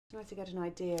Nice to get an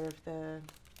idea of the.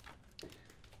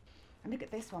 And look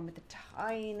at this one with the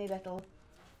tiny little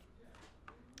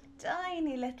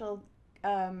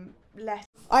letter.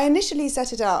 I initially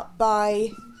set it up by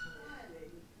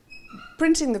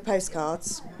printing the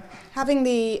postcards, having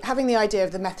the idea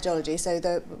of the methodology.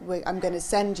 So I'm going to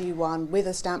send you one with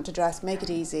a stamped address, make it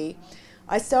easy.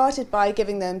 I started by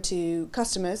giving them to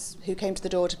customers who came to the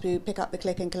door to pick up the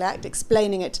click and collect,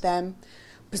 explaining it to them,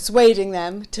 persuading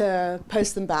them to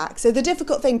post them back. So the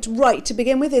difficult thing to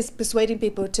begin with is persuading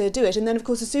people to do it. And then, of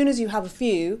course, as soon as you have a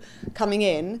few coming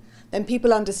in, then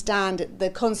people understand the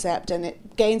concept and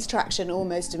it gains traction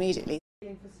almost immediately.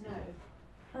 No.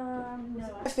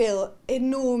 I feel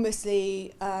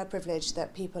enormously privileged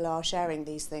that people are sharing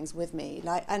these things with me.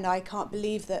 And I can't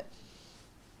believe that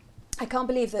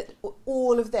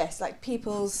all of this, like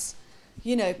people's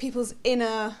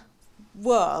inner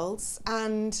worlds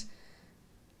and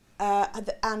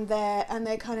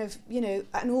their kind of,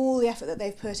 and all the effort that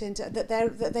they've put into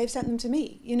that they've sent them to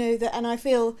me, and I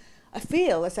feel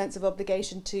a sense of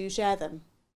obligation to share them.